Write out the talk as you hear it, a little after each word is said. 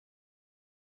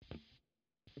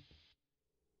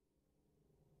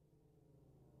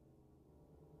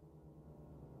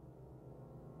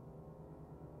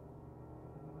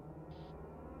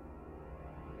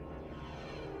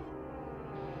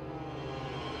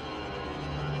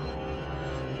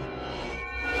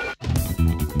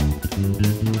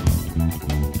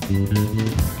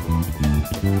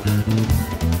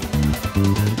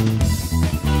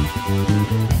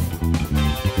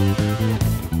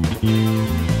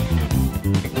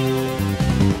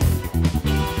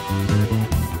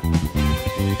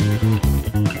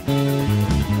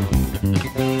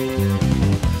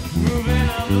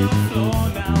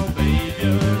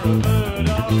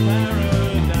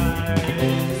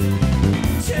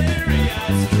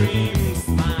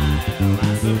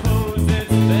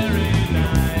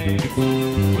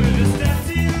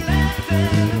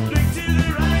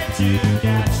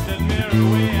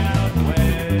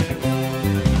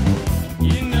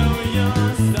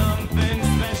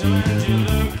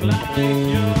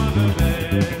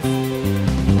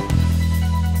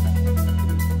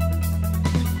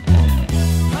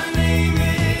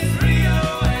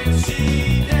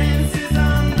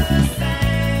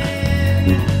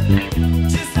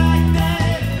Just like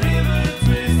that river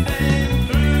twisting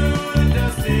through a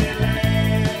dusty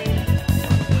land.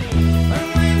 And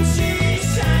when she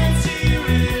shines, she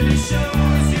really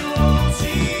shows you all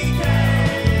she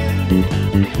can.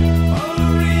 Oh,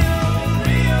 Rio,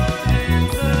 Rio,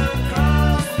 dance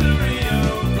across the Rio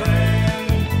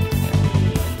Grande.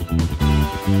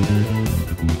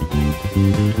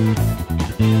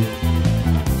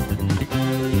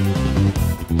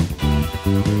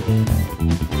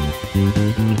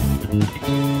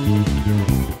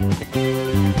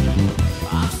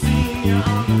 I've seen you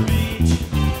on the beach,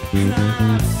 and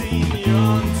I've seen you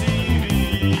on TV.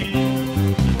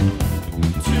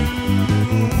 To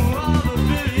all the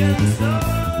billion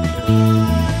stars,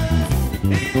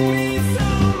 it means so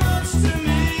much to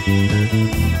me,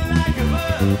 like a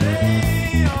birthday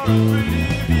or a pretty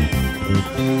view.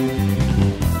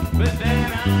 But then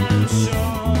I'm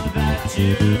sure that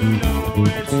you know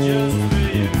it's just for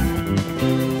you.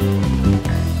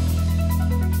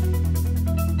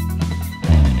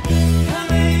 Her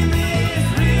name is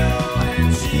Rio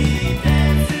and she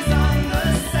dances on the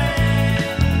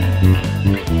sand.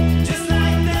 Just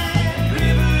like that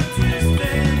river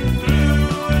twisting through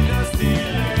a dusty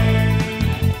land.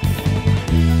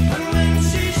 And when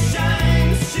she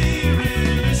shines, she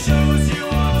really shows you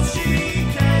all she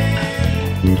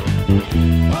can.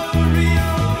 Oh,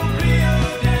 Rio, Rio,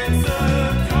 dance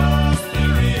across the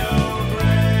Rio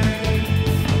Grande.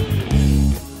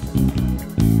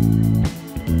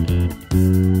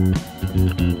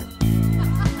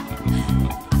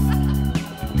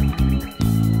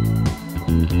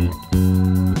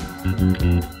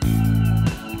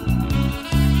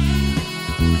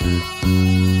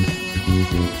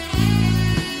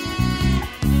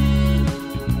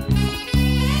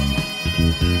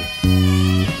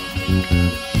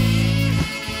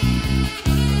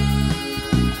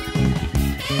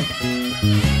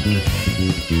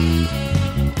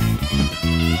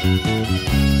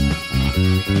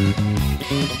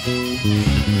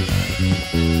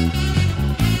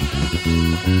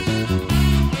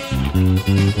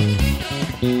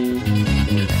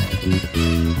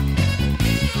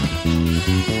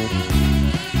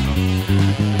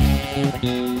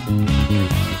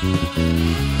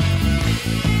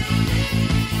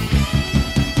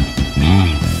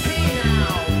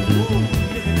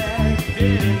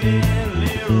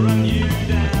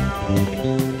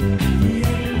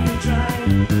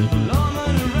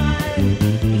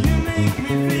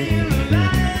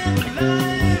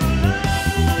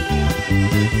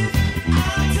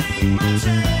 I'll take my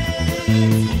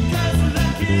chance, 'cause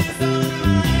luck is on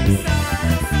my side.